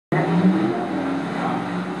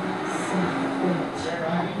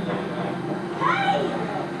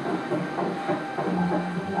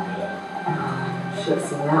should have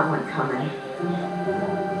seen that one coming.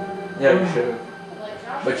 Yeah, you should have.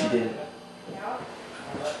 But you didn't.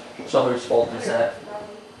 So whose fault is that?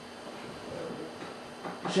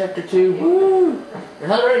 Chapter 2, woo! There's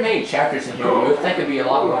not very many chapters in here. You would think it'd be a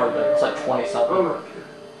lot more, but it's like 20 something. Hold on, kid.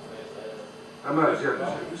 I'm not as young as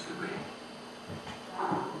I used to be.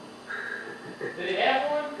 Did he have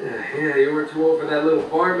one? Yeah, you weren't too old for that little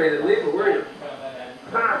barmaid at Lima, were you?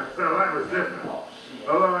 Ah, so that was different.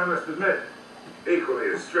 Although I must admit,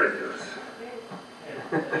 equally as strenuous.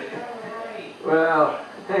 Well,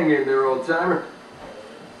 hang in there, old timer.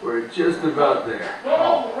 We're just about there.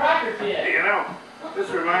 Oh, rocker kid. Hey, you know, this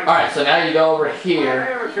reminds me. Alright, so now you go over Did I here.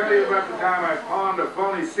 ever tell you about the time I pawned a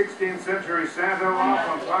phony 16th century Santo off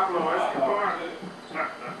on Pablo Escobar?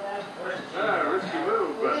 Risky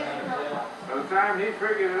move, but by the time he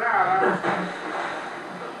figured it out, I was...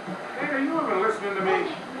 Hey, you have been listening to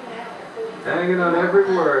me. Hanging on every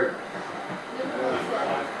word.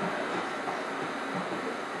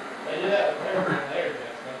 They do that with everything there,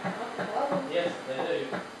 Jessica. Yes, they do.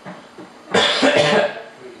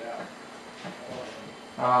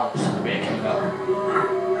 Oh, this is big coming up.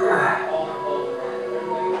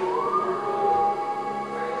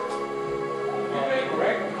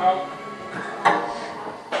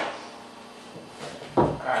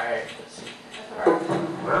 Alright, let's see.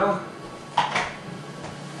 Well,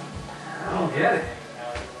 I don't get it.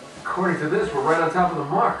 According to this, we're right on top of the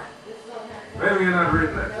mark. Maybe you're not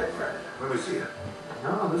reading that thing right. Let me see it.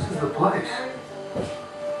 No, this is the place.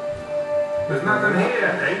 There's nothing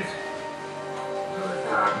here, Nate. Another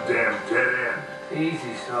goddamn dead end.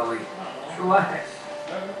 Easy, Sully. Just relax.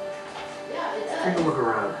 Take a look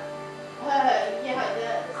around. Yeah, it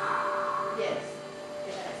does. Yes.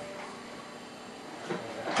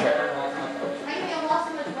 Maybe I've lost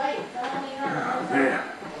so much weight. So I don't even know. Man,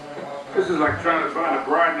 this is like trying to find a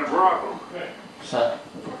bride in a brothel. So,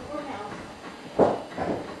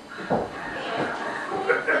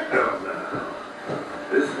 Hell no.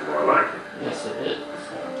 This is more like it. yes it is.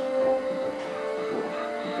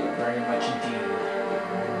 Very much indeed.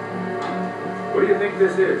 What do you think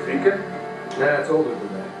this is, Inca? Nah, it's older than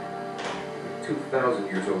that. 2,000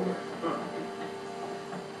 years older.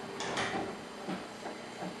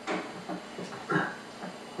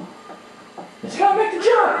 It's gonna make the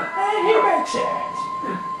jump! And he makes it!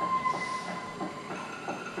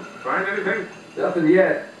 Find anything? Nothing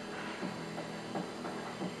yet.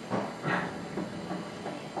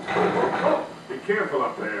 Oh, be careful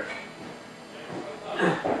up there.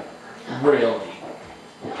 Really?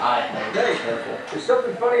 I am Hey, careful. there's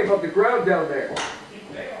something funny about the ground down there.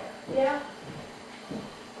 Yeah.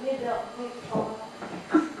 Maybe I'll fall.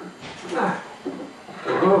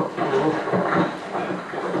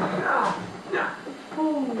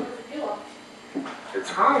 It's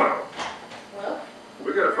hollow. Well,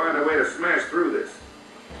 We gotta find a way to smash through this.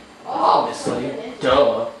 Obviously.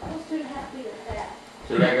 Duh. almost 2.5 feet of fat.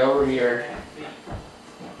 So you gotta go over here.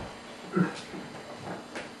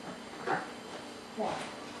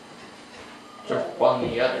 Jump on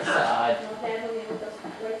the other side.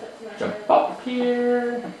 Jump up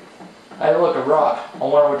here. I have a look at rock. I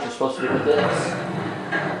wonder what you're supposed to do with this.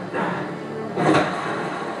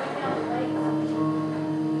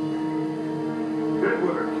 Good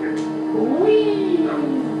work, kid. Whee!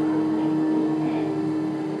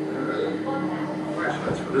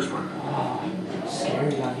 Flashlights for this one. Oh,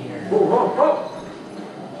 scary down here. Whoa, whoa, whoa!